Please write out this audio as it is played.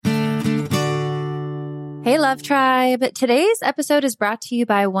Hey, Love Tribe. Today's episode is brought to you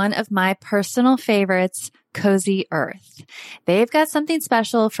by one of my personal favorites, Cozy Earth. They've got something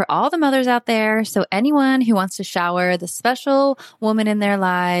special for all the mothers out there. So anyone who wants to shower the special woman in their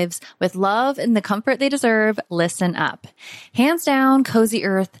lives with love and the comfort they deserve, listen up. Hands down, Cozy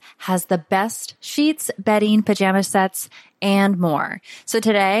Earth has the best sheets, bedding, pajama sets, and more. So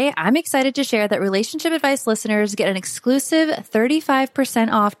today, I'm excited to share that Relationship Advice listeners get an exclusive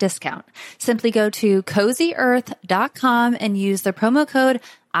 35% off discount. Simply go to CozyEarth.com and use the promo code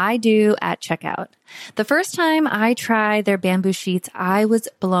I do at checkout. The first time I tried their bamboo sheets, I was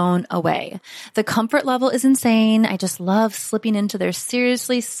blown away. The comfort level is insane. I just love slipping into their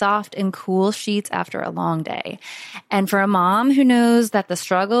seriously soft and cool sheets after a long day. And for a mom who knows that the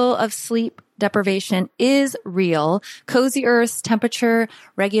struggle of sleep deprivation is real, Cozy Earth's temperature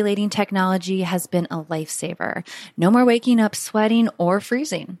regulating technology has been a lifesaver. No more waking up sweating or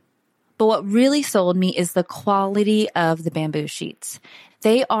freezing. But what really sold me is the quality of the bamboo sheets.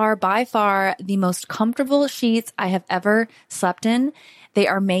 They are by far the most comfortable sheets I have ever slept in. They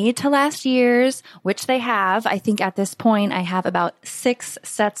are made to last years, which they have. I think at this point, I have about 6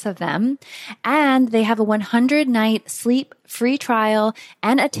 sets of them. And they have a 100-night sleep-free trial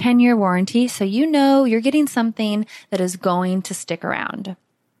and a 10-year warranty. So you know you're getting something that is going to stick around.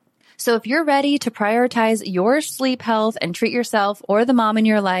 So if you're ready to prioritize your sleep health and treat yourself or the mom in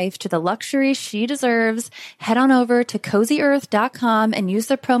your life to the luxury she deserves, head on over to CozyEarth.com and use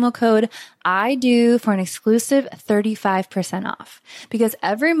the promo code I do for an exclusive 35% off. Because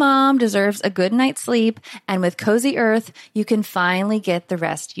every mom deserves a good night's sleep, and with Cozy Earth, you can finally get the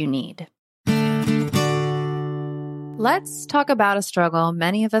rest you need. Let's talk about a struggle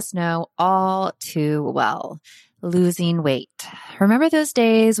many of us know all too well. Losing weight. Remember those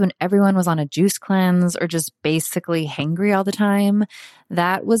days when everyone was on a juice cleanse or just basically hangry all the time?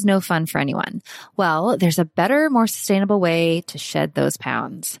 That was no fun for anyone. Well, there's a better, more sustainable way to shed those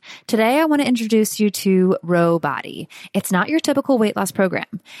pounds. Today, I want to introduce you to Ro Body. It's not your typical weight loss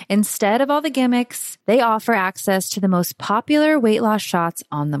program. Instead of all the gimmicks, they offer access to the most popular weight loss shots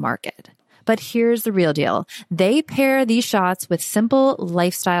on the market. But here's the real deal. They pair these shots with simple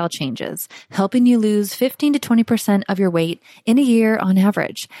lifestyle changes, helping you lose 15 to 20% of your weight in a year on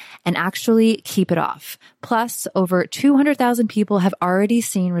average, and actually keep it off. Plus, over 200,000 people have already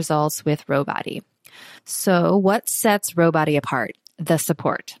seen results with Ro Body. So what sets Ro Body apart? The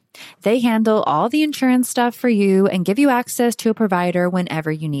support. They handle all the insurance stuff for you and give you access to a provider whenever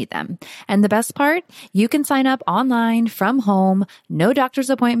you need them. And the best part, you can sign up online from home, no doctor's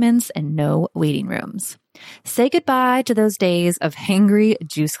appointments and no waiting rooms. Say goodbye to those days of hangry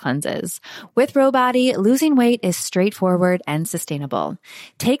juice cleanses. With Ro Body, losing weight is straightforward and sustainable.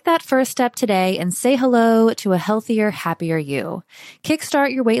 Take that first step today and say hello to a healthier, happier you.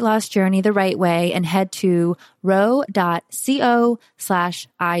 Kickstart your weight loss journey the right way and head to ro.co/IDO.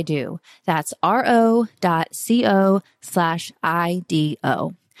 That's ro.co/IDO.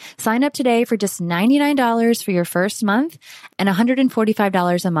 Sign up today for just $99 for your first month and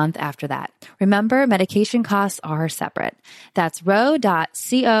 $145 a month after that. Remember, medication costs are separate. That's ro.co/IDO.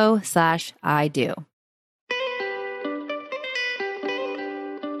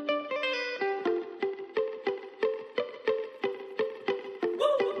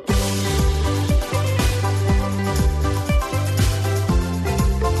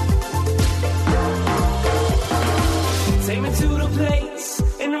 Take me to the place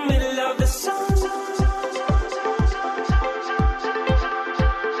in the middle of the sun.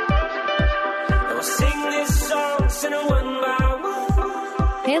 And we'll sing this song, sing it one by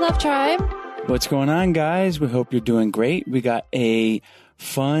one. Hey, Love Tribe. What's going on, guys? We hope you're doing great. We got a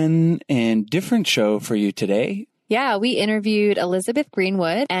fun and different show for you today. Yeah, we interviewed Elizabeth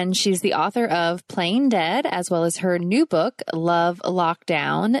Greenwood, and she's the author of Playing Dead, as well as her new book, Love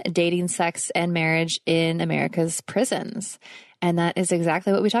Lockdown, Dating, Sex, and Marriage in America's Prisons. And that is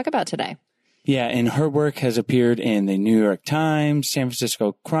exactly what we talk about today. Yeah, and her work has appeared in the New York Times, San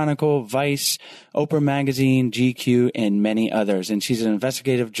Francisco Chronicle, Vice, Oprah Magazine, GQ, and many others. And she's an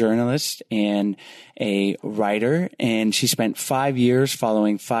investigative journalist and a writer, and she spent 5 years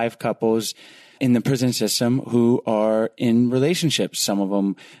following 5 couples in the prison system who are in relationships. Some of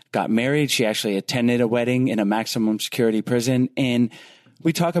them got married. She actually attended a wedding in a maximum security prison. And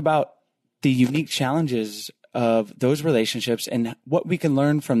we talk about the unique challenges of those relationships and what we can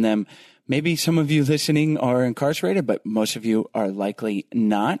learn from them. Maybe some of you listening are incarcerated, but most of you are likely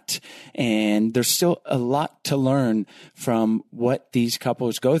not. And there's still a lot to learn from what these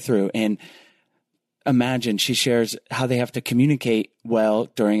couples go through. And imagine, she shares how they have to communicate well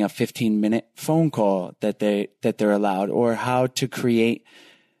during a 15-minute phone call that they're allowed, or how to create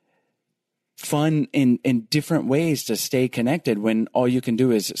fun in different ways to stay connected when all you can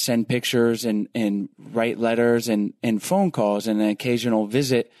do is send pictures and write letters and phone calls and an occasional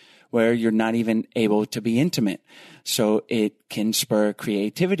visit where you're not even able to be intimate. So it can spur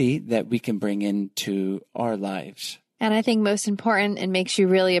creativity that we can bring into our lives. And I think most important, it makes you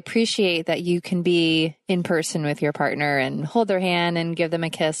really appreciate that you can be in person with your partner and hold their hand and give them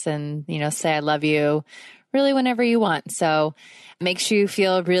a kiss and, say, I love you really whenever you want. So it makes you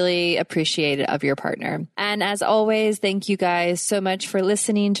feel really appreciated of your partner. And as always, thank you guys so much for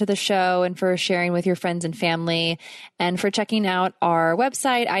listening to the show and for sharing with your friends and family and for checking out our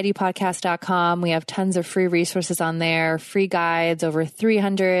website, idpodcast.com. We have tons of free resources on there, free guides, over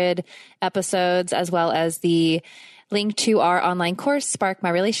 300 episodes, as well as the link to our online course, Spark My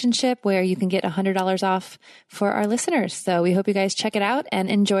Relationship, where you can get $100 off for our listeners. So we hope you guys check it out and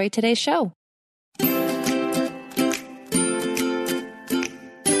enjoy today's show.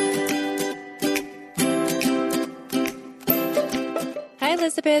 Hi,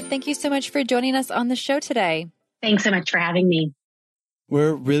 Elizabeth. Thank you so much for joining us on the show today. Thanks so much for having me.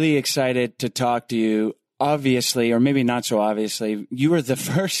 We're really excited to talk to you. Obviously, or maybe not so obviously, you were the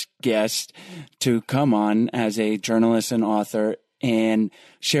first guest to come on as a journalist and author and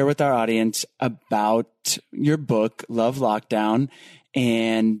share with our audience about your book, Love Lockdown,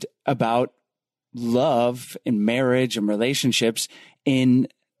 and about love and marriage and relationships in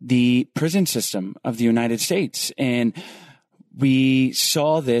the prison system of the United States. And we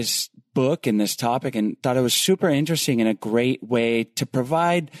saw this book and this topic and thought it was super interesting and a great way to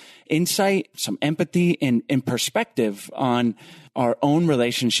provide insight, some empathy and perspective on our own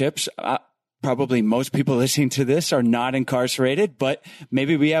relationships. Probably most people listening to this are not incarcerated, but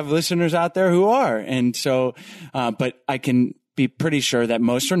maybe we have listeners out there who are. And so, but I can be pretty sure that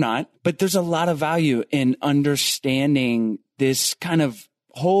most are not. But there's a lot of value in understanding this kind of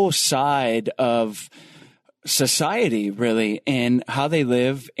whole side of society, really, and how they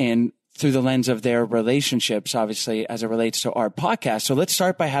live and through the lens of their relationships, obviously, as it relates to our podcast. So let's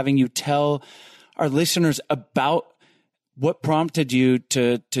start by having you tell our listeners about what prompted you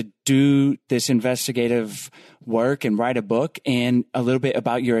to do this investigative work and write a book, and a little bit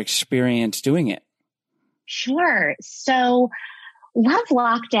about your experience doing it. Sure. So Love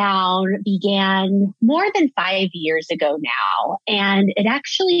Lockdown began more than 5 years ago now, and it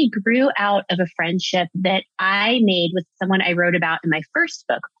actually grew out of a friendship that I made with someone I wrote about in my first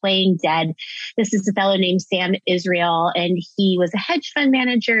book, Playing Dead. This is a fellow named Sam Israel, and he was a hedge fund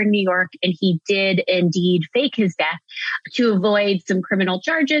manager in New York, and he did indeed fake his death to avoid some criminal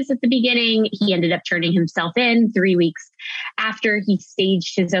charges at the beginning. He ended up turning himself in 3 weeks after he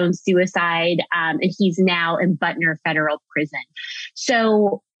staged his own suicide, and he's now in Butner Federal Prison.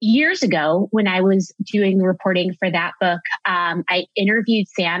 So years ago, when I was doing reporting for that book, I interviewed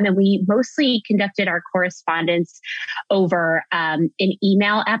Sam, and we mostly conducted our correspondence over an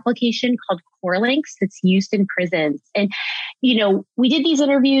email application called CoreLinks that's used in prisons. And, we did these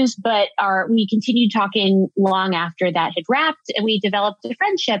interviews, but we continued talking long after that had wrapped, and we developed a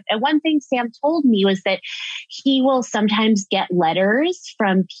friendship. And one thing Sam told me was that he will sometimes get letters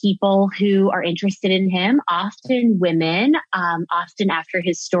from people who are interested in him, often women, often after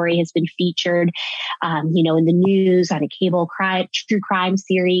his story has been featured, in the news, on a cable true crime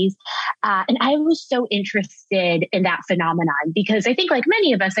series. And I was so interested in that phenomenon because I think, like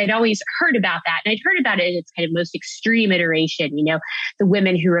many of us, I'd always heard about that. And I'd heard about it in its kind of most extreme iteration, the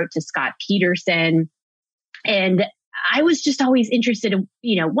women who wrote to Scott Peterson. And I was just always interested in,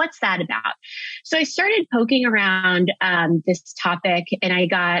 what's that about? So I started poking around this topic, and I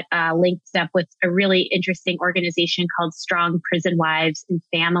got linked up with a really interesting organization called Strong Prison Wives and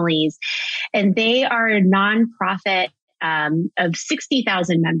Families. And they are a nonprofit of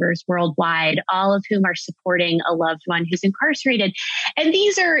 60,000 members worldwide, all of whom are supporting a loved one who's incarcerated. And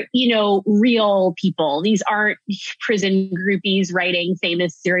these are, real people. These aren't prison groupies writing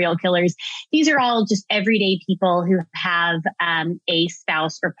famous serial killers. These are all just everyday people who have a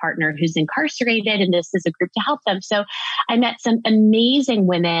spouse or partner who's incarcerated, and this is a group to help them. So I met some amazing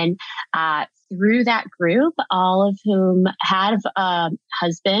women through that group, all of whom had a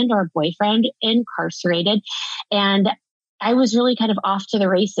husband or boyfriend incarcerated. And I was really kind of off to the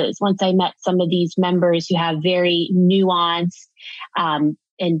races once I met some of these members who have very nuanced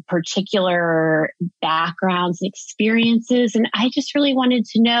and particular backgrounds and experiences. And I just really wanted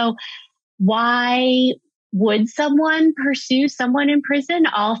to know, why would someone pursue someone in prison?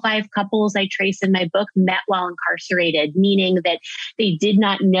 All 5 couples I trace in my book met while incarcerated, meaning that they did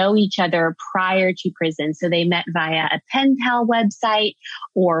not know each other prior to prison. So they met via a pen pal website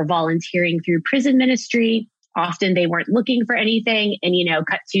or volunteering through prison ministry. often they weren't looking for anything. And,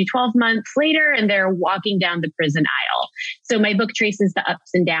 cut to 12 months later and they're walking down the prison aisle. So my book traces the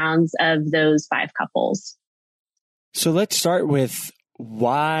ups and downs of those 5 couples. So let's start with,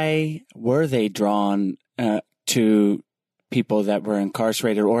 why were they drawn to people that were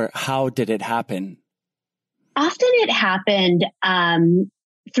incarcerated, or how did it happen? Often it happened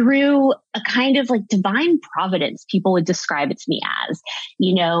through a kind of like divine providence, people would describe it to me as.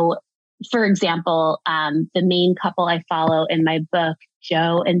 For example, the main couple I follow in my book,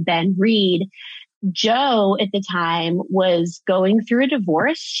 Joe and Ben Reed. Joe at the time was going through a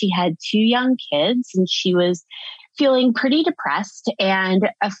divorce. She had 2 young kids and she was feeling pretty depressed. And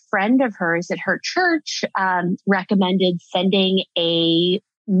a friend of hers at her church recommended sending a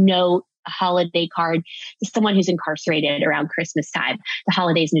note, a holiday card to someone who's incarcerated around Christmas time. The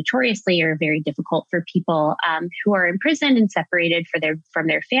holidays notoriously are very difficult for people who are imprisoned and separated from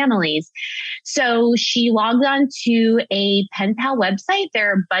their families. So she logged on to a pen pal website.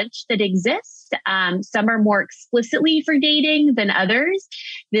 There are a bunch that exist. Some are more explicitly for dating than others.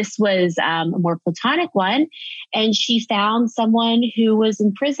 This was a more platonic one. And she found someone who was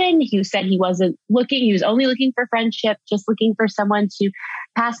in prison who said he wasn't looking. He was only looking for friendship, just looking for someone to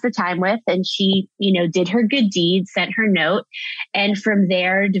pass the time with. And she, did her good deed, sent her note, and from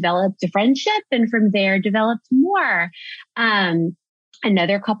there developed a friendship, and from there developed more.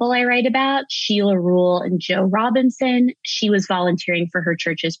 Another couple I write about, Sheila Rule and Joe Robinson. She was volunteering for her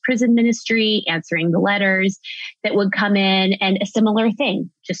church's prison ministry, answering the letters that would come in, and a similar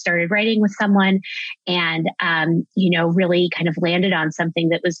thing. Just started writing with someone and, really kind of landed on something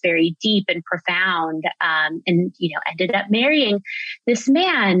that was very deep and profound, and, ended up marrying this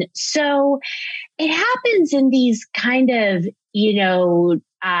man. So it happens in these kind of,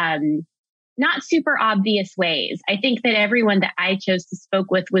 not super obvious ways. I think that everyone that I chose to spoke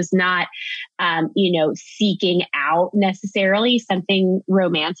with was not, seeking out necessarily something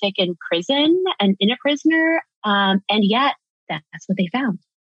romantic in prison and in a prisoner. And yet that's what they found.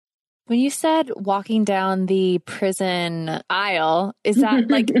 When you said walking down the prison aisle, is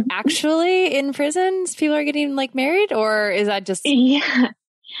that like actually in prisons people are getting like married, or is that just...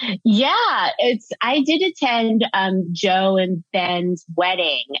 Yeah, I did attend Joe and Ben's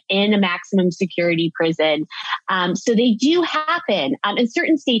wedding in a maximum security prison. So they do happen. In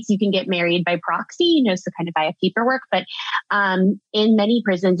certain states, you can get married by proxy, so kind of via paperwork. But in many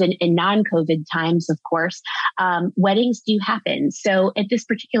prisons and in non-COVID times, of course, weddings do happen. So at this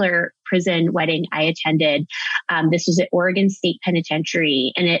particular prison wedding I attended, this was at Oregon State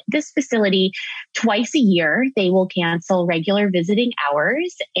Penitentiary. And at this facility, twice a year, they will cancel regular visiting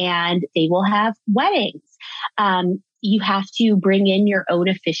hours and they will have weddings. You have to bring in your own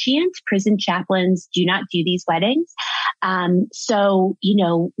officiant. Prison chaplains do not do these weddings. So,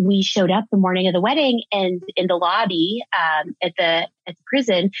 we showed up the morning of the wedding, and in the lobby, at the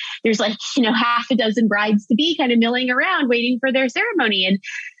prison, there's half a dozen brides to be kind of milling around waiting for their ceremony. And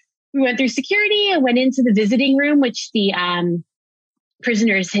we went through security and went into the visiting room, which the,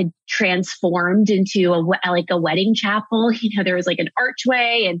 prisoners had transformed into a wedding chapel. There was like an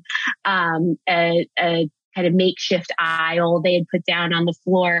archway and, a kind of makeshift aisle they had put down on the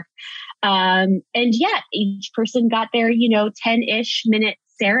floor. And yet each person got their, 10-ish minute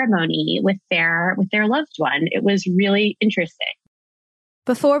ceremony with their loved one. It was really interesting.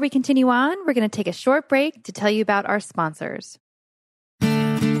 Before we continue on, we're going to take a short break to tell you about our sponsors.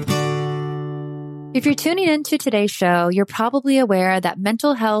 If you're tuning into today's show, you're probably aware that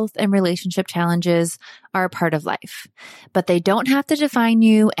mental health and relationship challenges are a part of life, but they don't have to define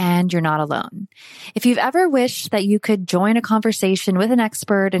you, and you're not alone. If you've ever wished that you could join a conversation with an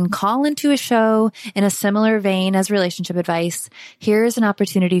expert and call into a show in a similar vein as relationship advice, here's an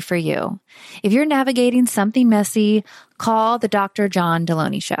opportunity for you. If you're navigating something messy, call the Dr. John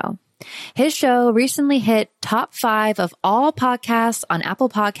Deloney Show. His show recently hit top 5 of all podcasts on Apple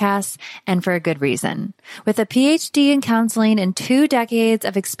Podcasts, and for a good reason. With a PhD in counseling and 2 decades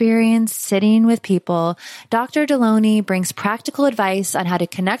of experience sitting with people, Dr. Deloney brings practical advice on how to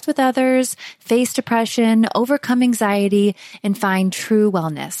connect with others, face depression, overcome anxiety, and find true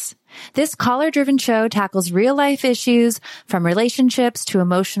wellness. This caller-driven show tackles real-life issues from relationships to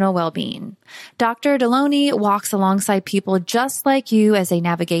emotional well-being. Dr. Deloney walks alongside people just like you as they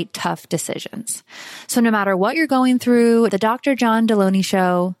navigate tough decisions. So no matter what you're going through, the Dr. John Deloney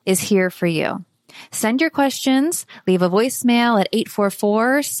Show is here for you. Send your questions, leave a voicemail at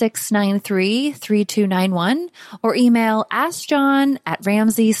 844-693-3291 or email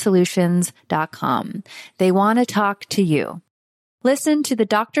askjohn@ramseysolutions.com. They want to talk to you. Listen to the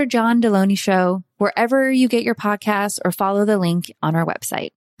Dr. John Deloney Show wherever you get your podcasts or follow the link on our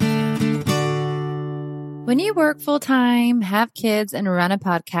website. When you work full time, have kids, and run a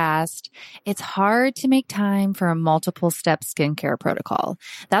podcast, it's hard to make time for a multiple step skincare protocol.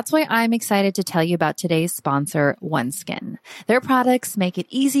 That's why I'm excited to tell you about today's sponsor, OneSkin. Their products make it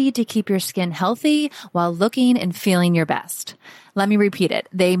easy to keep your skin healthy while looking and feeling your best. Let me repeat it.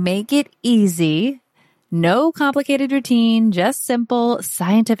 They make it easy. No complicated routine, just simple,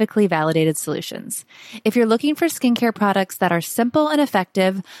 scientifically validated solutions. If you're looking for skincare products that are simple and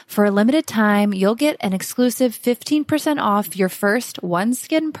effective, for a limited time, you'll get an exclusive 15% off your first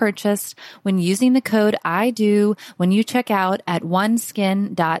OneSkin purchase when using the code IDO when you check out at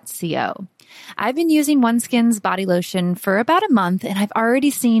oneskin.co. I've been using OneSkin's body lotion for about a month, and I've already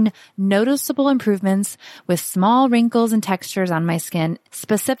seen noticeable improvements with small wrinkles and textures on my skin,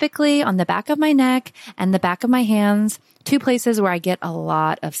 specifically on the back of my neck and the back of my hands, two places where I get a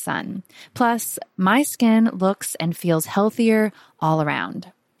lot of sun. Plus, my skin looks and feels healthier all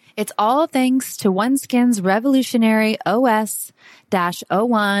around. It's all thanks to OneSkin's revolutionary OS-01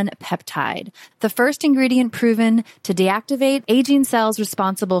 peptide, the first ingredient proven to deactivate aging cells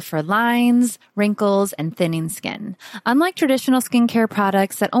responsible for lines, wrinkles, and thinning skin. Unlike traditional skincare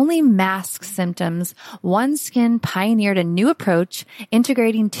products that only mask symptoms, OneSkin pioneered a new approach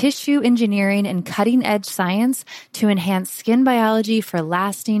integrating tissue engineering and cutting-edge science to enhance skin biology for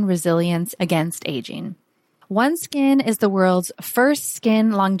lasting resilience against aging. OneSkin is the world's first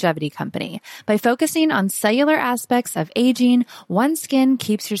skin longevity company. By focusing on cellular aspects of aging, OneSkin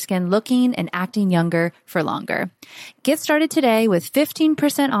keeps your skin looking and acting younger for longer. Get started today with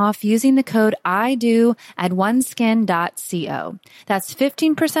 15% off using the code IDO at oneskin.co. That's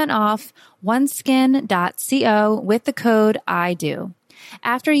 15% off oneskin.co with the code IDO.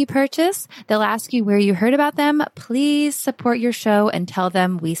 After you purchase, they'll ask you where you heard about them. Please support your show and tell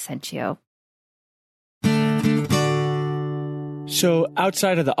them we sent you. So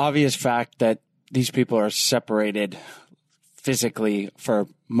outside of the obvious fact that these people are separated physically for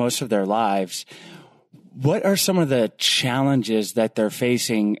most of their lives, what are some of the challenges that they're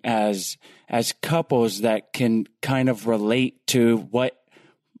facing as couples that can kind of relate to what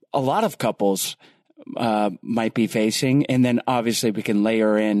a lot of couples might be facing? And then obviously we can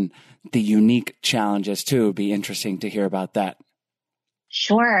layer in the unique challenges too. It'd be interesting to hear about that.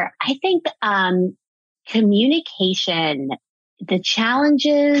 Sure. I think communication, the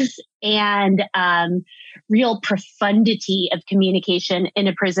challenges and real profundity of communication in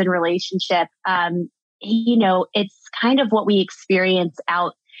a prison relationship, it's kind of what we experience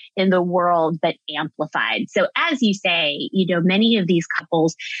out in the world, but amplified. So as you say, many of these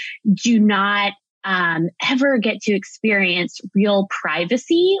couples do not ever get to experience real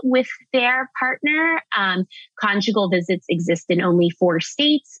privacy with their partner. Conjugal visits exist in only 4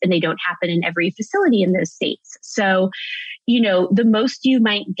 states, and they don't happen in every facility in those states. So, the most you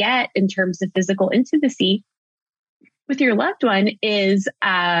might get in terms of physical intimacy with your loved one is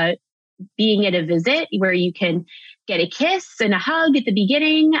being at a visit where you can get a kiss and a hug at the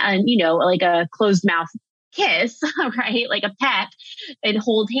beginning and, like a closed mouth kiss, right? Like a peck, and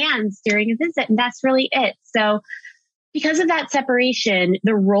hold hands during a visit. And that's really it. So because of that separation,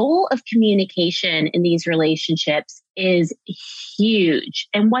 the role of communication in these relationships is huge.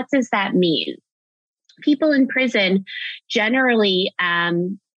 And what does that mean? People in prison generally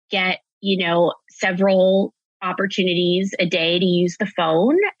get, several opportunities a day to use the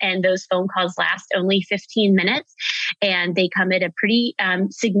phone, and those phone calls last only 15 minutes, and they come at a pretty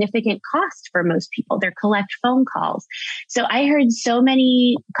significant cost for most people. They're collect phone calls. So I heard so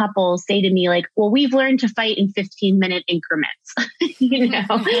many couples say to me, like, well, we've learned to fight in 15-minute increments,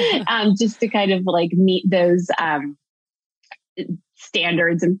 just to kind of like meet those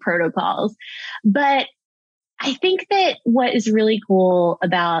standards and protocols. But I think that what is really cool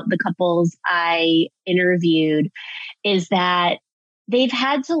about the couples I interviewed is that they've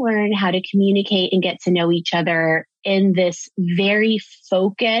had to learn how to communicate and get to know each other in this very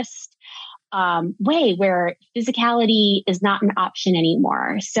focused way where physicality is not an option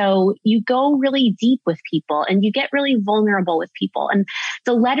anymore. So you go really deep with people and you get really vulnerable with people. And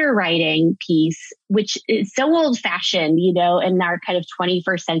the letter writing piece, which is so old fashioned, in our kind of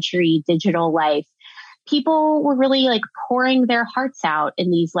 21st century digital life, people were really like pouring their hearts out in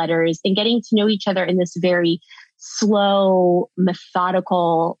these letters and getting to know each other in this very slow,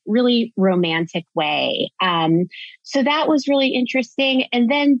 methodical, really romantic way. So that was really interesting. And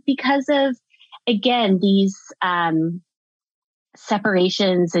then because of, again, these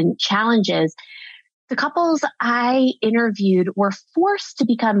separations and challenges, the couples I interviewed were forced to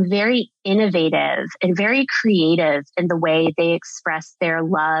become very innovative and very creative in the way they express their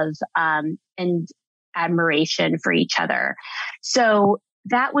love and admiration for each other. So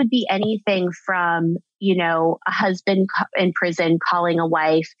that would be anything from, a husband in prison calling a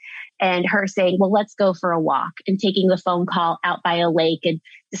wife and her saying, well, let's go for a walk, and taking the phone call out by a lake and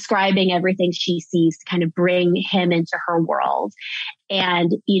describing everything she sees to kind of bring him into her world.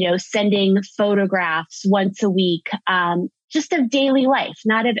 And, sending photographs once a week, just of daily life,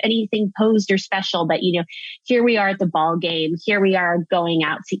 not of anything posed or special, but, here we are at the ball game. Here we are going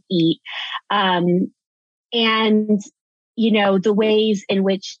out to eat. And, the ways in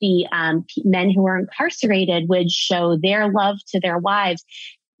which the men who are incarcerated would show their love to their wives,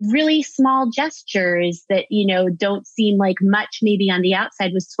 really small gestures that, don't seem like much maybe on the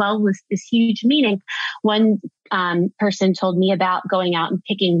outside, was swelled with this huge meaning. One person told me about going out and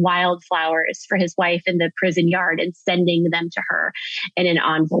picking wildflowers for his wife in the prison yard and sending them to her in an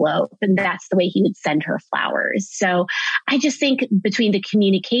envelope. And that's the way he would send her flowers. So I just think between the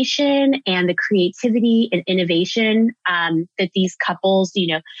communication and the creativity and innovation that these couples,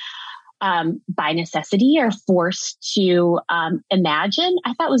 by necessity are forced to imagine,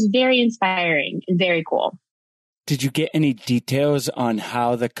 I thought was very inspiring and very cool. Did you get any details on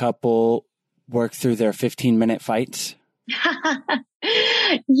how the couple worked through their 15-minute fights?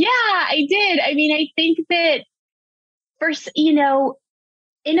 Yeah, I did. I mean, I think that first, in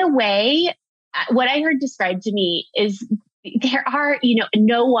a way, what I heard described to me is there are,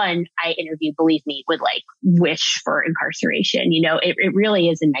 no one I interviewed, believe me, would wish for incarceration. It really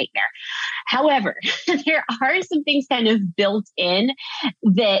is a nightmare. However, there are some things kind of built in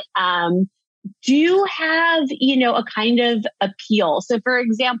that, do have, a kind of appeal. So for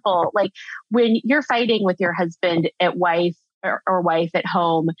example, when you're fighting with your husband at wife or wife at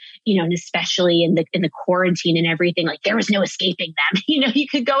home, and especially in the quarantine and everything, there was no escaping them. You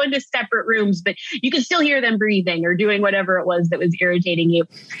could go into separate rooms, but you could still hear them breathing or doing whatever it was that was irritating you.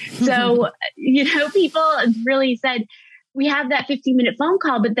 So, people really said, we have that 15-minute phone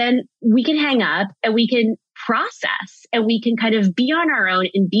call, but then we can hang up and we can process and we can kind of be on our own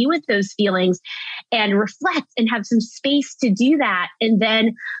and be with those feelings and reflect and have some space to do that, and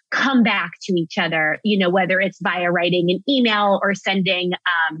then come back to each other, whether it's via writing an email or sending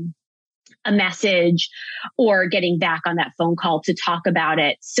a message or getting back on that phone call to talk about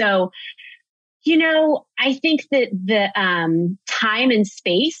it. So, I think that the time and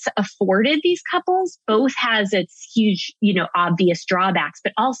space afforded these couples both has its huge, obvious drawbacks,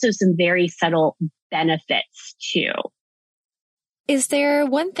 but also some very subtle benefits too. Is there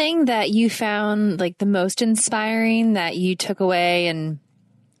one thing that you found the most inspiring that you took away and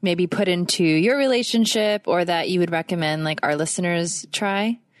maybe put into your relationship, or that you would recommend our listeners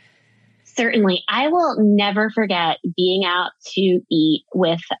try? Certainly. I will never forget being out to eat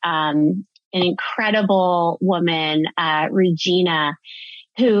with an incredible woman, Regina,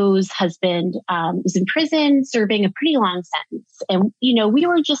 whose husband was in prison serving a pretty long sentence. And, we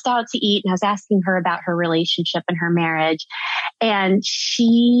were just out to eat, and I was asking her about her relationship and her marriage. And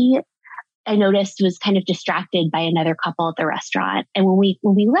I noticed, was kind of distracted by another couple at the restaurant. And when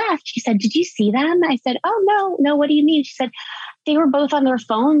we left, she said, "Did you see them?" I said, "Oh, no. What do you mean?" She said, "They were both on their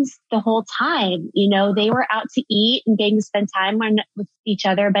phones the whole time. They were out to eat and getting to spend time with each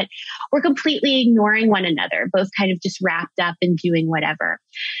other, but were completely ignoring one another, both kind of just wrapped up in doing whatever."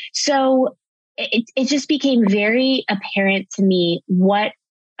 So it just became very apparent to me what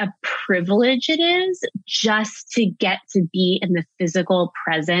a privilege it is just to get to be in the physical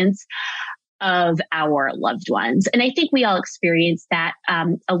presence of our loved ones. And I think we all experienced that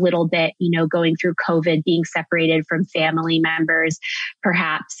a little bit, going through COVID, being separated from family members,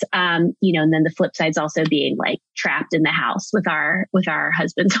 perhaps, and then the flip side's also being trapped in the house with our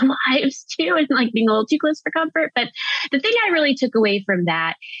husbands and wives too, and being a little too close for comfort. But the thing I really took away from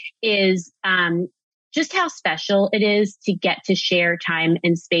that is just how special it is to get to share time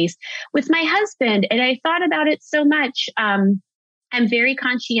and space with my husband. And I thought about it so much. I'm very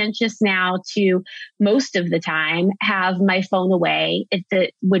conscientious now to most of the time have my phone away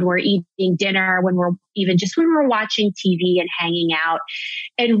when we're eating dinner, when we're watching TV and hanging out,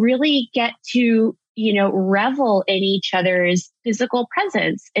 and really get to, revel in each other's physical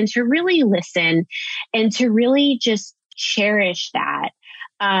presence and to really listen and to really just cherish that.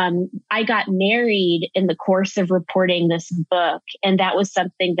 I got married in the course of reporting this book, and that was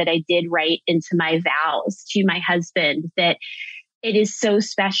something that I did write into my vows to my husband, that it is so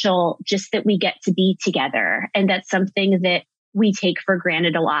special just that we get to be together. And that's something that we take for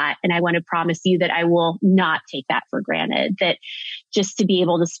granted a lot. And I want to promise you that I will not take that for granted, that just to be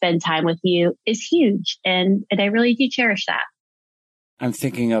able to spend time with you is huge. And I really do cherish that. I'm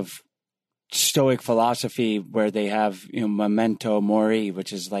thinking of Stoic philosophy where they have, memento mori,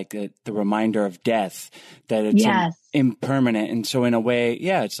 which is like the reminder of death, that it's impermanent. And so in a way,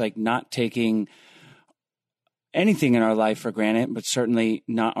 it's like not taking anything in our life for granted, but certainly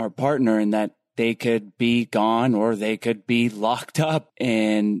not our partner, and that they could be gone or they could be locked up.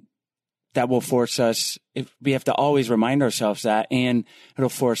 And that will force us, if we have to always remind ourselves that, and it'll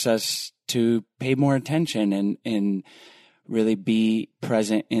force us to pay more attention and really be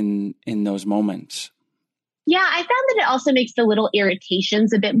present in those moments. Yeah, I found that it also makes the little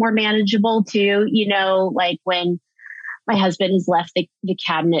irritations a bit more manageable too. Like when my husband has left the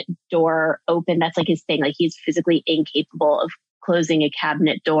cabinet door open, that's like his thing. Like he's physically incapable of closing a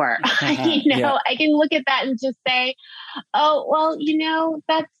cabinet door. I can look at that and just say, oh, well,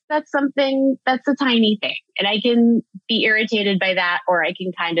 that's something, that's a tiny thing. And I can be irritated by that, or I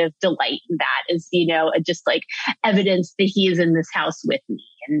can kind of delight in that as, just like evidence that he is in this house with me,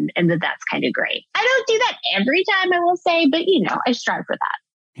 and that's kind of great. I don't do that every time, I will say, but I strive for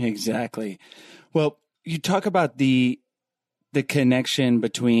that. Exactly. Well, you talk about the connection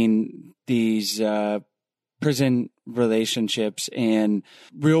between these, prison relationships and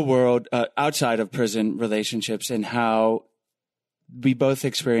real world, outside of prison relationships, and how we both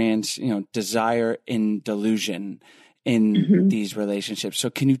experience, desire and delusion in these relationships.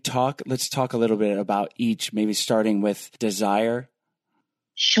 So let's talk a little bit about each, maybe starting with desire.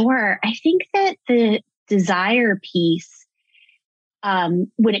 Sure. I think that the desire piece,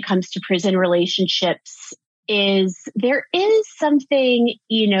 when it comes to prison relationships, there is something,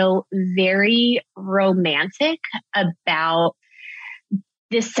 very romantic about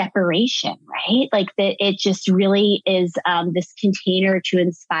this separation, right? Like that it just really is this container to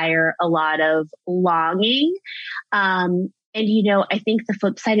inspire a lot of longing. And, I think the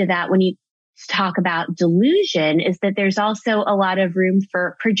flip side of that, when you talk about delusion, is that there's also a lot of room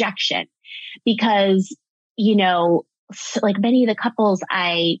for projection because, like many of the couples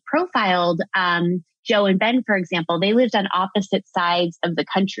I profiled, Joe and Ben, for example, they lived on opposite sides of the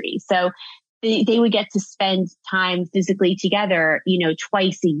country. So they would get to spend time physically together,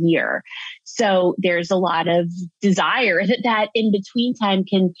 twice a year. So there's a lot of desire that in between time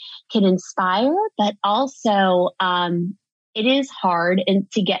can inspire, but also, it is hard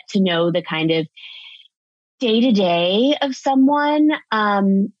to get to know the kind of day-to-day of someone.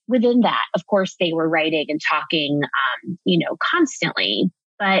 Within that, of course, they were writing and talking, constantly,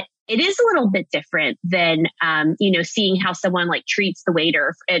 but it is a little bit different than, seeing how someone like treats the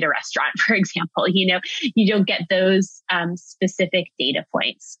waiter at a restaurant, for example. You don't get those specific data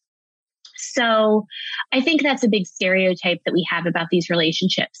points. So I think that's a big stereotype that we have about these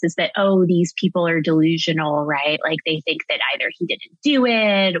relationships is that, oh, these people are delusional, right? Like they think that either he didn't do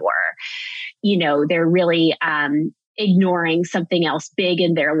it or, they're really ignoring something else big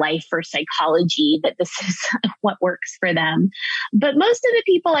in their life or psychology, that this is what works for them. But most of the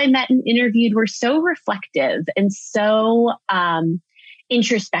people I met and interviewed were so reflective and so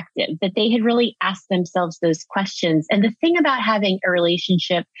introspective that they had really asked themselves those questions. And the thing about having a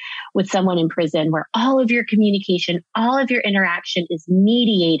relationship with someone in prison where all of your communication, all of your interaction is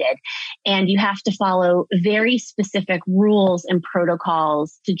mediated, and you have to follow very specific rules and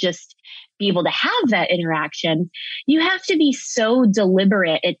protocols to just be able to have that interaction, you have to be so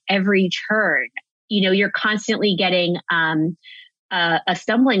deliberate at every turn. You're constantly getting a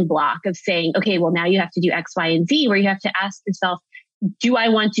stumbling block of saying, okay, well, now you have to do X, Y, and Z, where you have to ask yourself, do I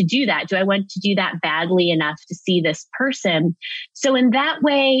want to do that? Do I want to do that badly enough to see this person? So in that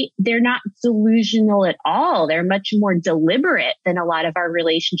way, they're not delusional at all. They're much more deliberate than a lot of our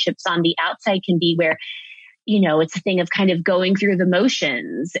relationships on the outside can be, where it's a thing of kind of going through the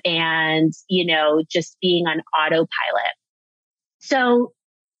motions and, just being on autopilot. So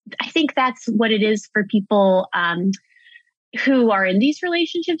I think that's what it is for people who are in these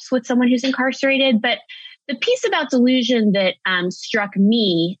relationships with someone who's incarcerated. But the piece about delusion that struck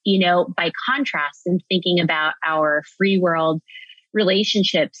me, by contrast in thinking about our free world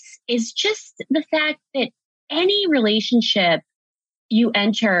relationships is just the fact that any relationship you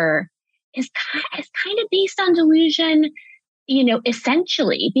enter is kind of based on delusion,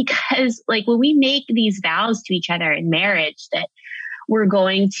 essentially, because like when we make these vows to each other in marriage that we're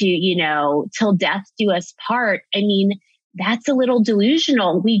going to, till death do us part, I mean, that's a little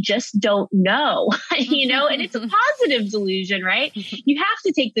delusional. We just don't know, and it's a positive delusion, right? You have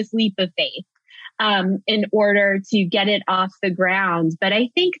to take this leap of faith in order to get it off the ground. But I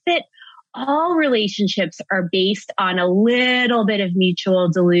think that all relationships are based on a little bit of mutual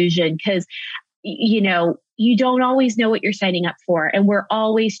delusion because, you you don't always know what you're signing up for. And we're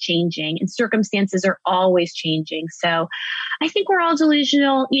always changing and circumstances are always changing. So I think we're all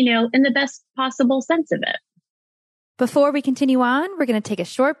delusional, in the best possible sense of it. Before we continue on, we're going to take a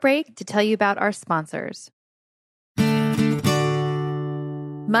short break to tell you about our sponsors.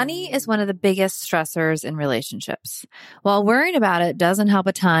 Money is one of the biggest stressors in relationships. While worrying about it doesn't help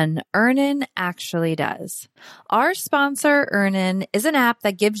a ton, Earnin actually does. Our sponsor, Earnin, is an app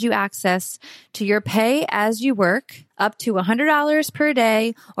that gives you access to your pay as you work, up to $100 per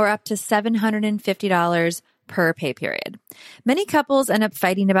day or up to $750 per pay period. Many couples end up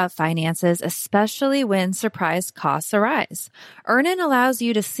fighting about finances, especially when surprise costs arise. Earnin allows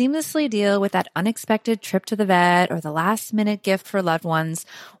you to seamlessly deal with that unexpected trip to the vet or the last minute gift for loved ones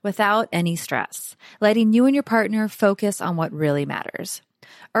without any stress, letting you and your partner focus on what really matters.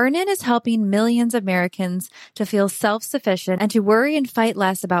 Earnin is helping millions of Americans to feel self-sufficient and to worry and fight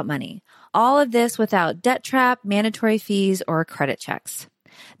less about money. All of this without debt trap, mandatory fees, or credit checks.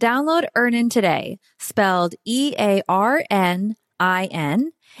 Download Earnin today, spelled EARNIN,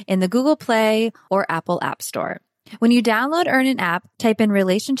 in the Google Play or Apple App Store. When you download Earnin app, type in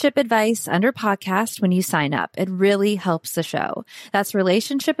relationship advice under podcast when you sign up. It really helps the show. That's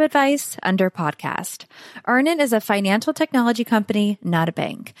relationship advice under podcast. Earnin is a financial technology company, not a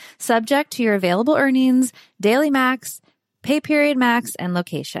bank. Subject to your available earnings, daily max, pay period max, and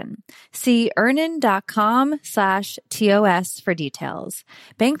location. See earnin.com/TOS for details.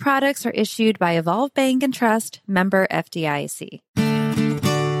 Bank products are issued by Evolve Bank and Trust, member FDIC.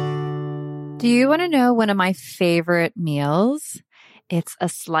 Do you want to know one of my favorite meals? It's a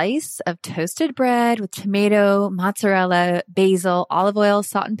slice of toasted bread with tomato, mozzarella, basil, olive oil,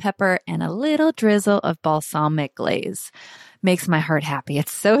 salt and pepper, and a little drizzle of balsamic glaze. Makes my heart happy.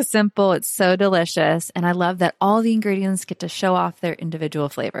 It's so simple. It's so delicious. And I love that all the ingredients get to show off their individual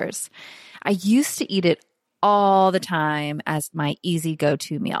flavors. I used to eat it all the time as my easy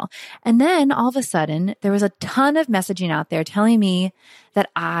go-to meal. And then all of a sudden, there was a ton of messaging out there telling me that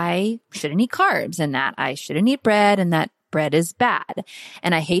I shouldn't eat carbs and that I shouldn't eat bread and that bread is bad.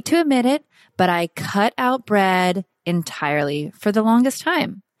 And I hate to admit it, but I cut out bread entirely for the longest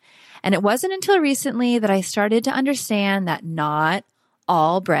time. And it wasn't until recently that I started to understand that not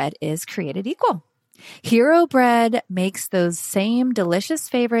all bread is created equal. Hero Bread makes those same delicious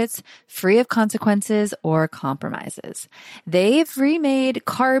favorites free of consequences or compromises. They've remade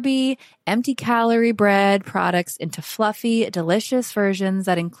carby, empty-calorie bread products into fluffy, delicious versions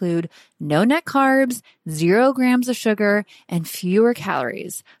that include no net carbs, 0 grams of sugar, and fewer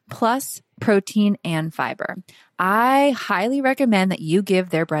calories, plus protein and fiber. I highly recommend that you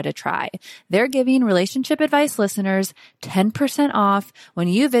give their bread a try. They're giving Relationship Advice listeners 10% off when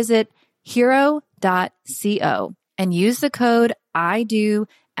you visit hero.co and use the code IDO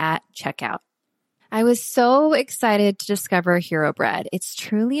at checkout. I was so excited to discover Hero Bread. It's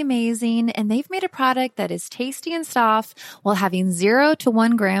truly amazing, and they've made a product that is tasty and soft while having 0 to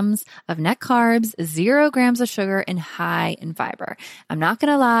 1 grams of net carbs, 0 grams of sugar, and high in fiber. I'm not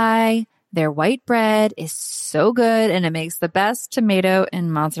going to lie. Their white bread is so good and it makes the best tomato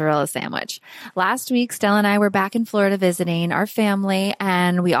and mozzarella sandwich. Last week, Stella and I were back in Florida visiting our family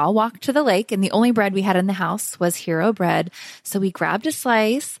and we all walked to the lake and the only bread we had in the house was Hero Bread. So we grabbed a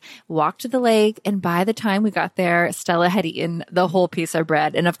slice, walked to the lake, and by the time we got there, Stella had eaten the whole piece of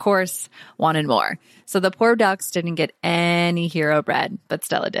bread and of course wanted more. So the poor ducks didn't get any Hero Bread, but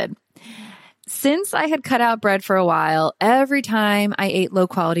Stella did. Since I had cut out bread for a while, every time I ate low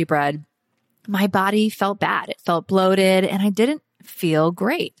quality bread, my body felt bad. It felt bloated and I didn't feel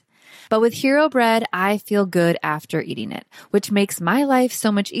great. But with Hero Bread, I feel good after eating it, which makes my life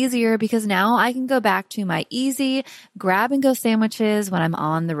so much easier because now I can go back to my easy grab and go sandwiches when I'm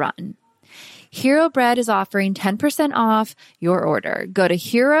on the run. Hero Bread is offering 10% off your order. Go to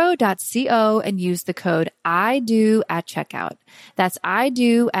hero.co and use the code IDO at checkout. That's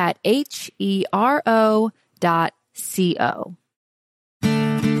IDO at HERO.co.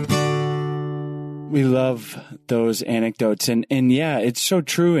 We love those anecdotes and yeah, it's so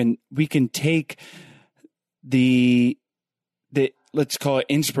true. And we can take the let's call it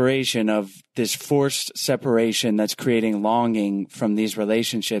inspiration of this forced separation that's creating longing from these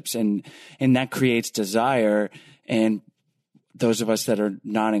relationships and that creates desire. And those of us that are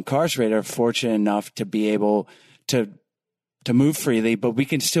not incarcerated are fortunate enough to be able to move freely, but we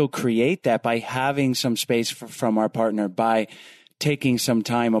can still create that by having some space from our partner, by taking some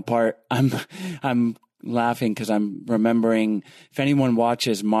time apart. I'm laughing because I'm remembering, if anyone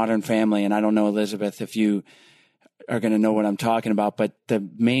watches Modern Family, and I don't know, Elizabeth, if you are going to know what I'm talking about, but the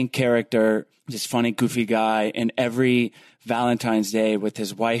main character, this funny, goofy guy, and every Valentine's Day with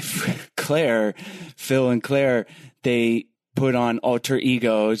his wife, Claire, Phil and Claire, they put on alter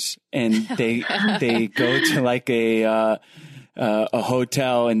egos and they go to like a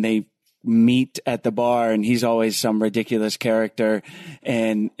hotel and they meet at the bar, and he's always some ridiculous character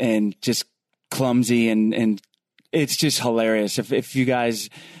and just clumsy and it's just hilarious. If you guys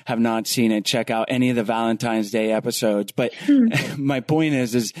have not seen it, check out any of the Valentine's Day episodes. But my point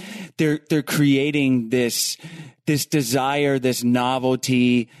is they're creating this desire, this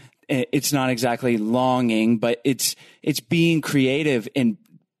novelty. It's not exactly longing, but it's being creative and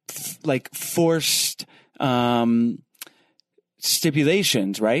like forced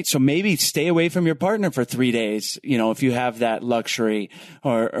stipulations, right? So maybe stay away from your partner for 3 days, if you have that luxury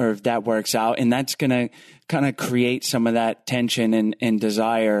or if that works out, and that's going to kind of create some of that tension and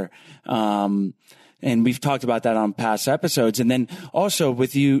desire. And we've talked about that on past episodes. And then also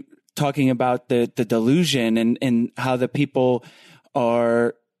with you talking about the delusion and how the people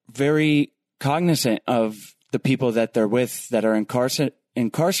are very cognizant of the people that they're with that are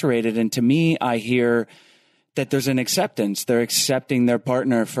incarcerated. And to me, I hear that there's an acceptance. They're accepting their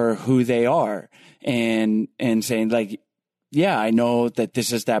partner for who they are and saying like, yeah, I know that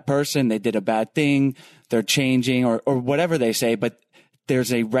this is that person. They did a bad thing. They're changing or whatever they say, but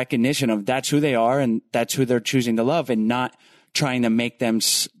there's a recognition of that's who they are and that's who they're choosing to love, and not trying to make them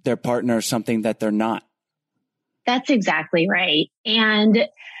their partner something that they're not. That's exactly right. And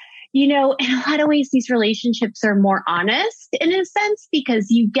in a lot of ways, these relationships are more honest in a sense because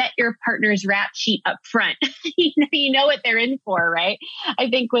you get your partner's rap sheet up front. you know what they're in for, right? I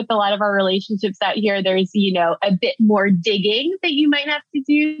think with a lot of our relationships out here, there's, a bit more digging that you might have to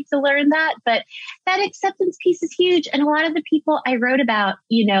do to learn that. But that acceptance piece is huge. And a lot of the people I wrote about,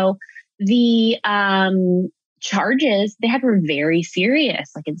 the charges they had were very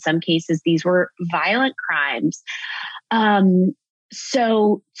serious. Like in some cases, these were violent crimes.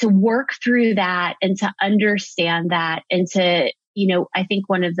 So to work through that and to understand that and to, I think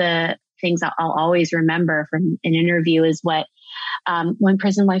one of the things I'll always remember from an interview is what one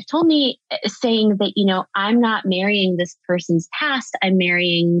prison wife told me, saying that, I'm not marrying this person's past. I'm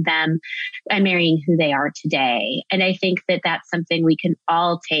marrying who they are today. And I think that that's something we can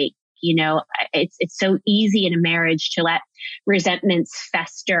all take. It's so easy in a marriage to let resentments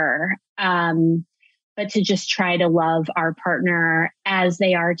fester. But to just try to love our partner as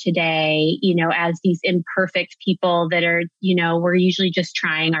they are today, as these imperfect people that are, we're usually just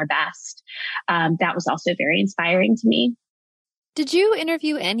trying our best. That was also very inspiring to me. Did you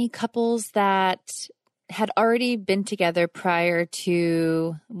interview any couples that had already been together prior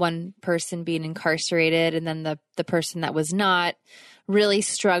to one person being incarcerated and then the person that was not, really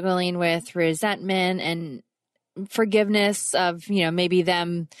struggling with resentment and forgiveness of, maybe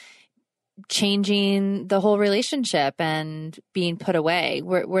them changing the whole relationship and being put away?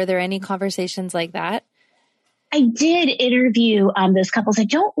 Were there any conversations like that? I did interview those couples. I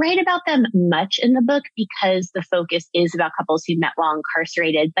don't write about them much in the book because the focus is about couples who met while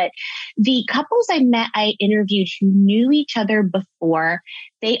incarcerated. But the couples I interviewed who knew each other before,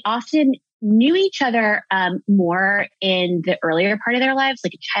 they often knew each other more in the earlier part of their lives,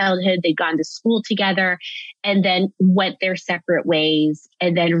 like in childhood. They'd gone to school together and then went their separate ways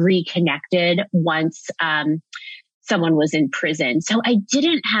and then reconnected once someone was in prison. So I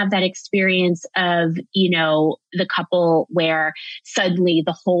didn't have that experience of, the couple where suddenly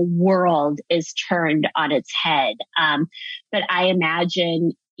the whole world is turned on its head. But I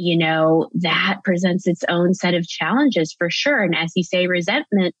imagine, that presents its own set of challenges for sure. And as you say,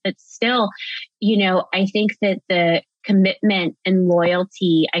 resentment, but still, I think that the commitment and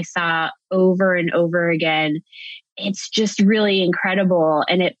loyalty I saw over and over again, it's just really incredible.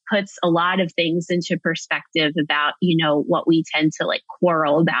 And it puts a lot of things into perspective about, what we tend to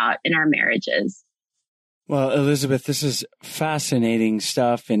quarrel about in our marriages. Well, Elizabeth, this is fascinating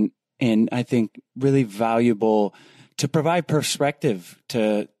stuff and I think really valuable to provide perspective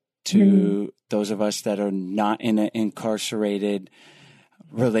to those of us that are not in an incarcerated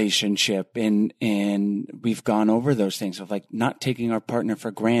relationship. And we've gone over those things of not taking our partner for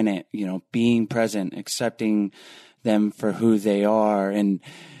granted, being present, accepting them for who they are. And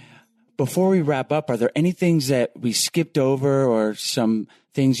before we wrap up, are there any things that we skipped over or some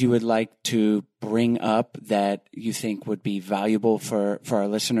things you would like to bring up that you think would be valuable for our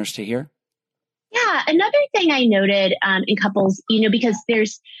listeners to hear? Yeah. Another thing I noted in couples, because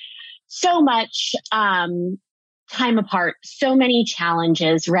there's so much time apart, so many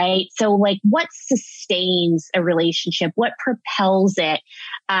challenges, right? So what sustains a relationship? What propels it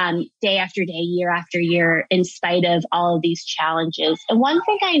day after day, year after year, in spite of all of these challenges? And one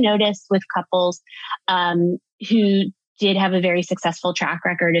thing I noticed with couples who did have a very successful track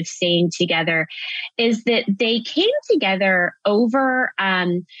record of staying together is that they came together over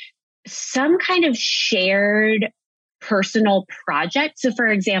some kind of shared personal project. So for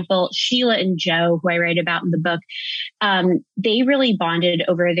example, Sheila and Joe, who I write about in the book, they really bonded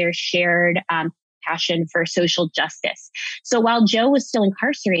over their shared passion for social justice. So while Joe was still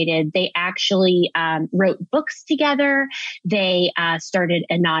incarcerated, they actually wrote books together. They started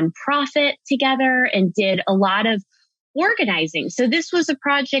a nonprofit together and did a lot of organizing. So this was a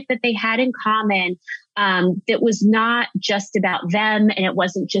project that they had in common that was not just about them, and it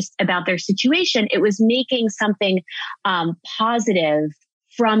wasn't just about their situation. It was making something positive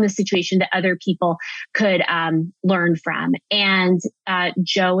from the situation that other people could learn from. And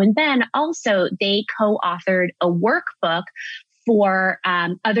Joe and Ben also, they co-authored a workbook for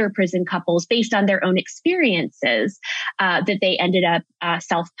other prison couples based on their own experiences that they ended up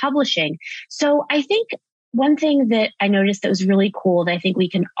self-publishing. So I think one thing that I noticed that was really cool that I think we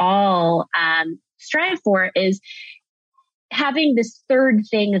can all strive for is having this third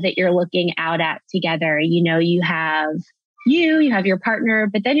thing that you're looking out at together. You know, you have your partner,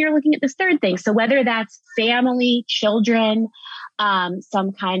 but then you're looking at this third thing. So whether that's family, children,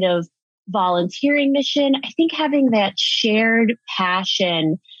 some kind of volunteering mission, I think having that shared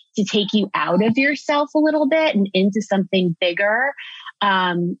passion to take you out of yourself a little bit and into something bigger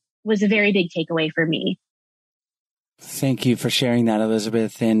was a very big takeaway for me. Thank you for sharing that,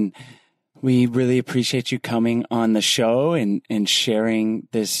 Elizabeth. And we really appreciate you coming on the show and sharing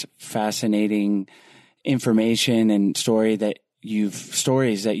this fascinating information and stories that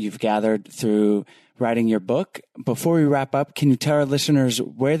you've gathered through writing your book. Before we wrap up, can you tell our listeners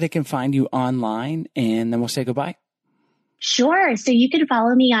where they can find you online, and then we'll say goodbye? Sure. So you can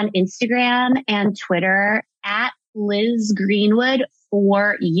follow me on Instagram and Twitter at Liz Greenwood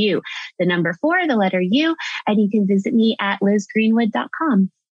for you. The number 4, the letter U, and you can visit me at lizgreenwood.com.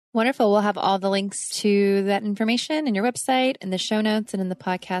 Wonderful. We'll have all the links to that information in your website, in the show notes, and in the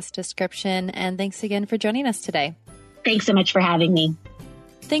podcast description. And thanks again for joining us today. Thanks so much for having me.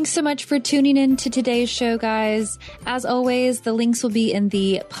 Thanks so much for tuning in to today's show, guys. As always, the links will be in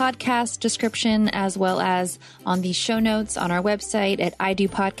the podcast description as well as on the show notes on our website at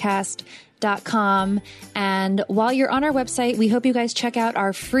idopodcast.com. And while you're on our website, we hope you guys check out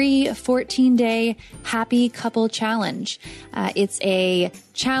our free 14-day Happy Couple Challenge. It's a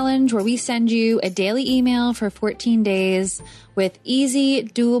challenge where we send you a daily email for 14 days with easy,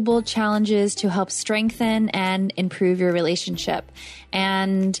 doable challenges to help strengthen and improve your relationship.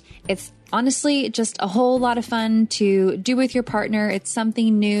 And it's honestly just a whole lot of fun to do with your partner. It's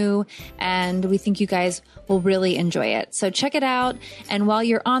something new, and we think you guys will really enjoy it. So check it out. And while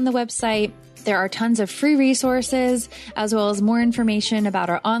you're on the website, there are tons of free resources as well as more information about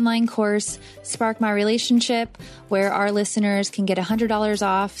our online course, Spark My Relationship, where our listeners can get $100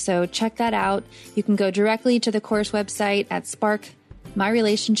 off. So check that out. You can go directly to the course website at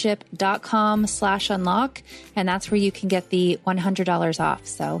sparkmyrelationship.com/unlock. And that's where you can get the $100 off.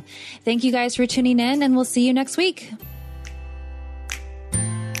 So thank you guys for tuning in, and we'll see you next week.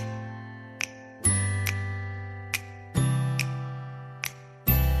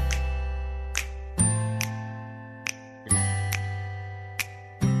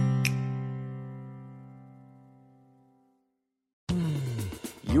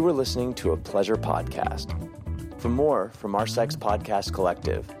 You were listening to a Pleasure Podcast. For more from our Sex Podcast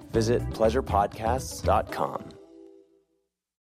Collective, visit pleasurepodcasts.com.